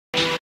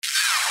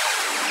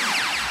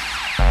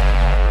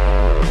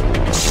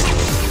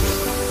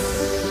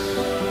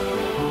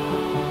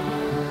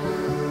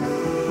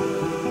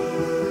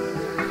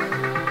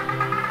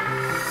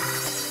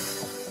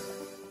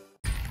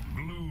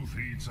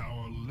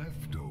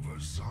leftover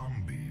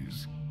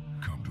zombies.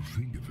 Come to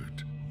think of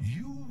it,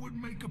 you would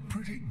make a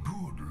pretty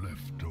good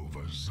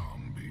leftover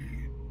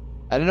zombie.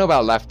 I don't know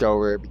about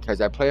leftover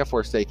because I play a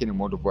Forsaken in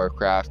World of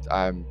Warcraft.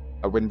 I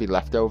wouldn't be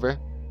leftover.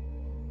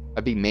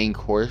 I'd be main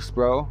course,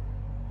 bro.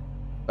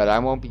 But I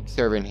won't be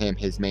serving him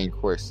his main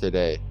course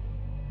today.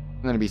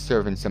 I'm going to be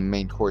serving some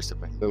main course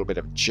of a little bit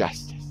of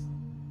justice.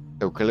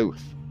 So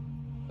Gluth,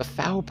 the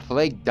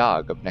foul-plagued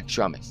dog of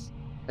Naxxramas,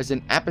 has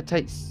an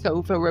appetite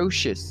so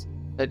ferocious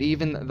that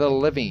even the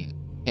living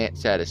can't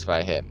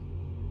satisfy him.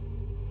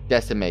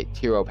 Decimate,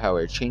 hero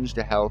power, change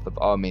the health of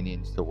all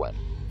minions to 1.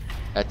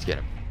 That's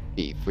gonna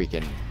be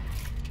freaking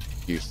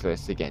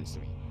useless against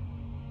me.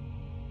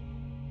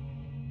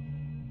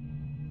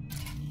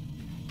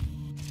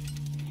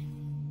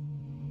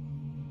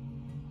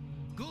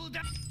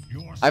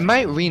 I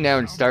might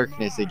renounce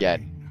darkness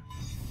again,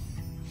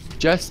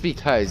 just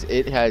because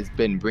it has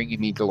been bringing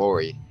me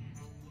glory.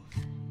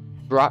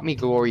 Brought me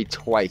glory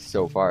twice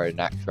so far in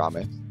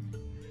Naxxramas.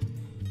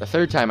 The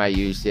third time I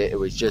used it, it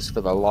was just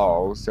for the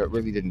lulz, so it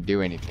really didn't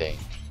do anything.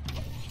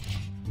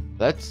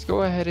 Let's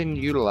go ahead and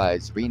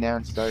utilize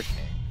Renounce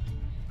Darkness.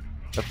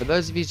 But for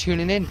those of you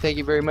tuning in, thank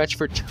you very much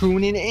for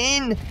tuning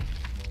in!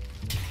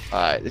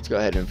 Alright, let's go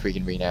ahead and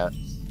freaking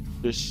Renounce.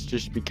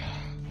 Just because...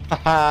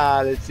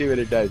 Haha, let's see what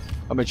it does.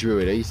 I'm a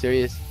druid, are you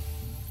serious?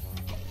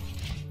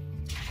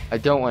 I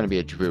don't want to be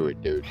a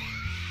druid, dude.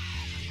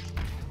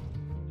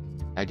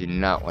 I do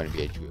not want to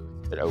be a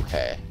druid, but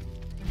okay.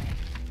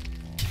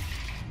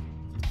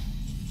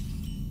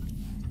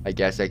 I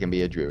guess I can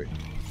be a druid.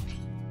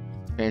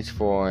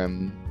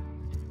 Transform.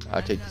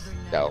 I'll take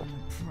stealth.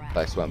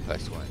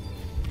 +1/+1.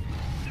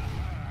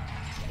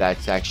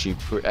 That's actually...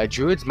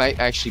 druids might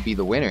actually be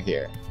the winner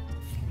here.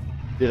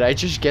 Did I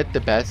just get the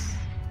best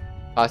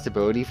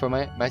possibility for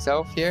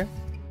myself here?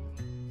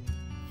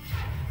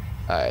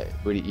 Alright,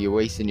 you're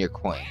wasting your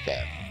coin,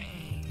 fam.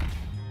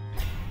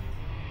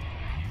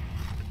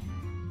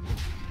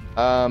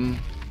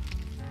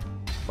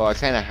 Well, I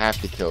kind of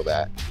have to kill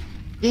that.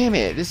 Damn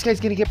it! This guy's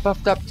gonna get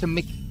buffed up to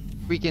make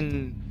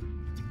freaking...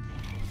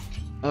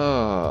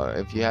 Oh,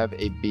 if you have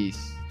a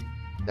beast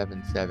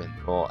 7/7,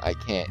 well, I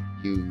can't.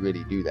 You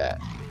really do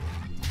that.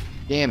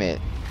 Damn it!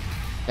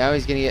 Now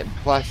he's gonna get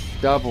plus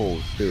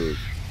doubles, dude.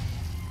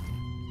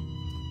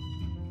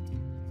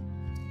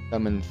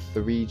 Summon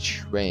 3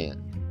 trance.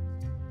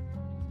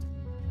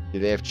 Do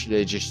they have?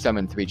 They just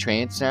summon 3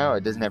 trance now?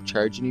 It doesn't have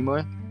charge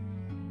anymore.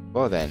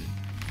 Well then,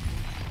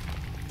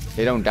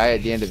 they don't die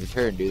at the end of the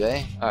turn, do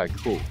they? Alright,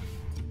 cool.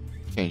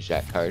 Change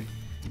that card.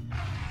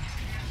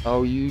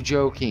 Oh, you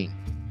joking?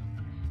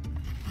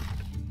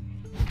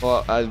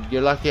 Well,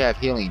 you're lucky I have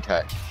healing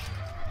touch.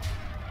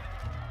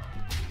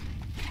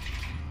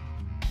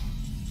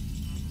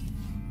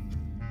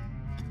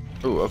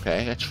 Ooh,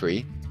 okay, that's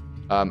free.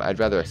 I'd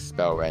rather a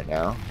spell right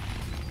now.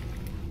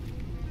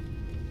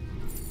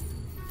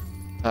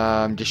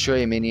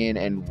 Destroy a minion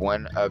and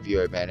 1 of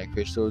your mana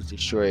crystals.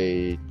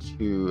 Destroy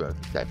 2 of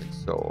the 7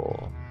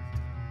 soul.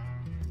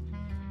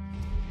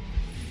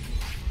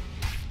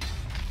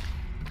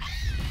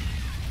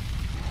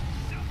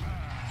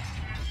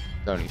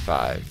 Only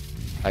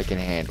 5. I can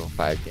handle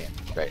 5 damage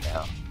right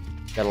now.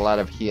 Got a lot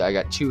of heal. I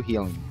got 2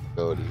 healing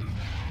abilities.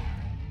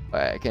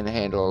 But I can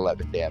handle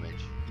 11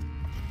 damage.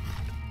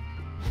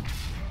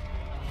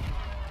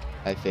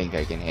 I think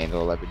I can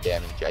handle 11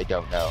 damage. I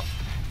don't know.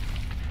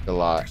 It's a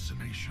lot.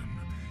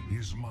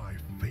 Is my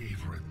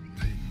favorite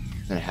thing.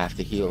 I'm gonna have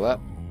to heal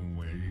up.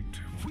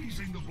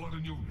 Freezing the blood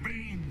in your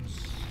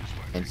veins.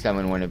 And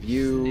summon 1 of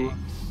you.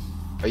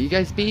 Are you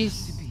guys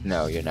beasts?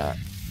 No, you're not.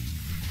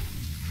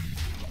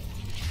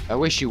 I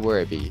wish you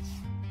were a beast.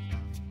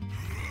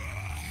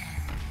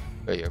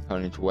 But your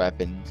opponent's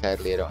weapon.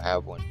 Sadly, I don't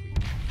have one.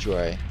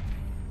 Destroy.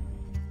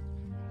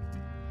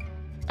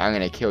 I'm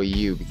gonna kill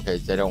you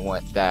because I don't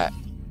want that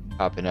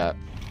popping up.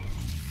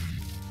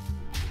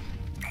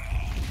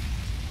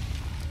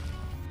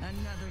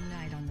 Another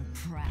night on the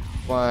prowl.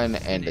 1,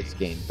 and let's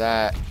gain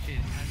that.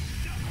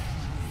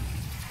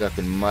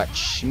 Looking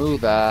much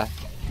smoother.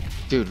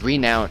 Dude,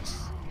 Renounce,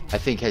 I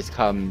think, has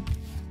come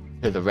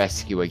to the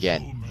rescue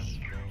again.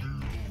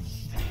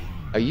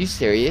 Are you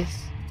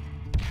serious?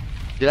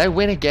 Did I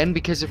win again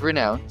because of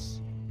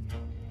Renounce?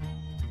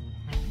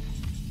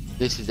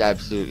 This is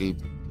absolutely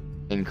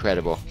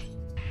incredible.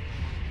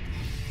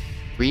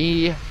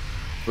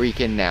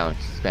 Freaking-nounce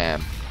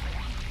spam.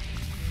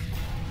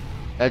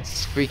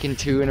 That's freaking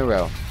 2 in a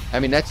row. I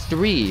mean, that's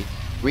 3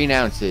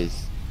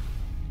 renounces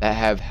that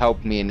have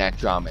helped me in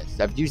Naxxramas.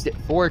 I've used it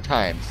 4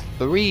 times.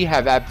 3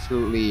 have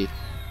absolutely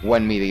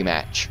won me the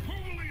match.